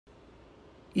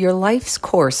Your life's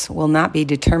course will not be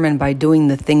determined by doing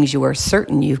the things you are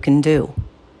certain you can do.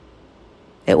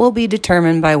 It will be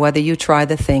determined by whether you try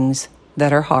the things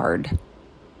that are hard.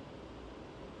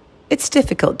 It's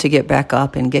difficult to get back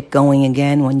up and get going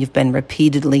again when you've been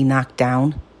repeatedly knocked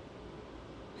down.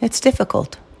 It's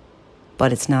difficult,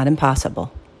 but it's not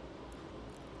impossible.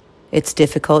 It's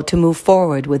difficult to move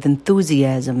forward with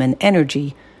enthusiasm and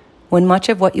energy when much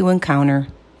of what you encounter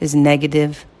is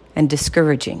negative and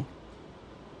discouraging.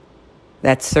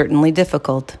 That's certainly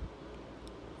difficult,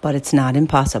 but it's not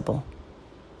impossible.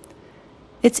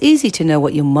 It's easy to know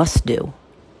what you must do.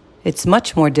 It's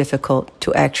much more difficult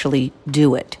to actually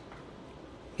do it.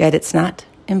 Yet it's not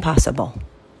impossible.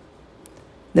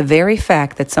 The very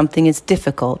fact that something is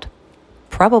difficult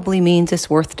probably means it's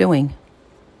worth doing.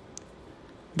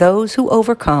 Those who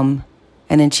overcome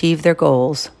and achieve their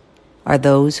goals are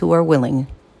those who are willing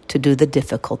to do the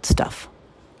difficult stuff.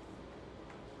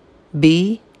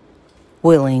 Be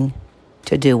willing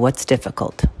to do what's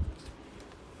difficult.